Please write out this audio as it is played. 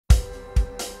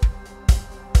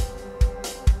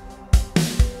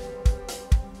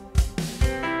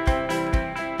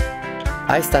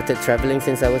I started traveling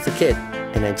since I was a kid,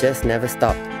 and I just never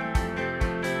stopped.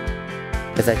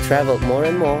 As I traveled more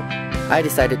and more, I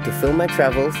decided to film my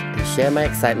travels and share my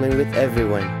excitement with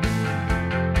everyone.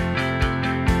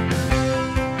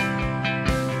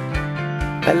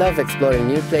 I love exploring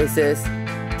new places,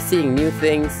 seeing new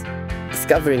things,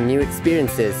 discovering new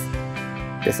experiences.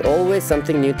 There's always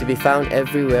something new to be found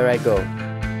everywhere I go.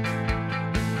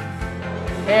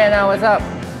 Hey Anna, what's up?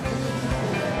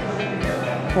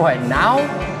 What, now?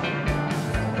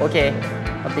 Okay,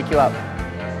 I'll pick you up.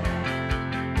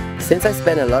 Since I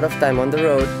spend a lot of time on the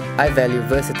road, I value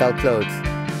versatile clothes.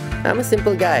 I'm a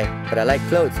simple guy, but I like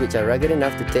clothes which are rugged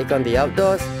enough to take on the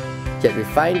outdoors, yet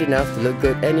refined enough to look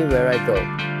good anywhere I go.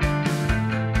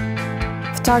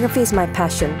 Photography is my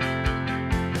passion.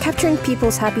 Capturing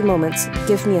people's happy moments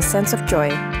gives me a sense of joy.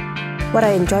 What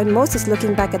I enjoy most is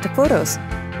looking back at the photos.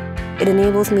 It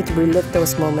enables me to relive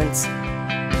those moments.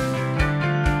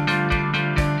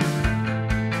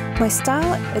 My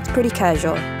style, it's pretty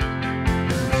casual.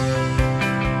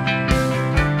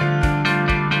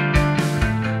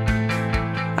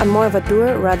 I'm more of a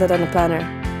doer rather than a planner,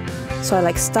 so I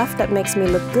like stuff that makes me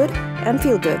look good and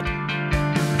feel good.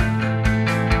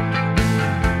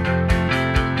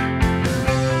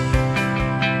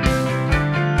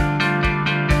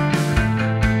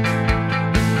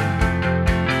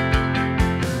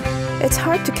 It's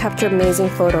hard to capture amazing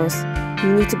photos.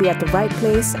 You need to be at the right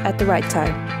place at the right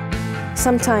time.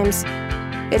 Sometimes,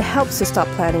 it helps to stop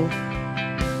planning.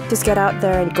 Just get out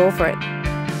there and go for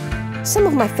it. Some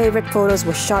of my favorite photos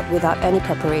were shot without any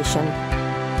preparation.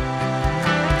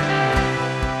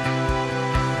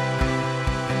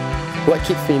 What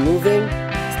keeps me moving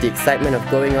is the excitement of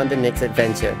going on the next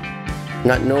adventure,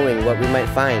 not knowing what we might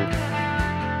find.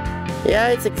 Yeah,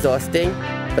 it's exhausting,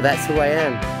 but that's who I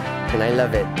am, and I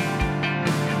love it.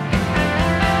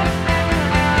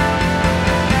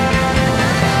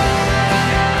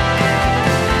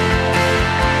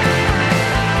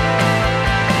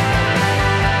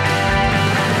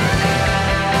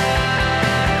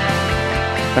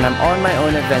 When I'm on my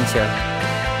own adventure.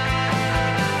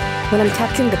 When I'm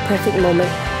capturing the perfect moment,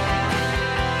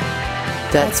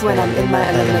 That's when I'm in my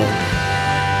element.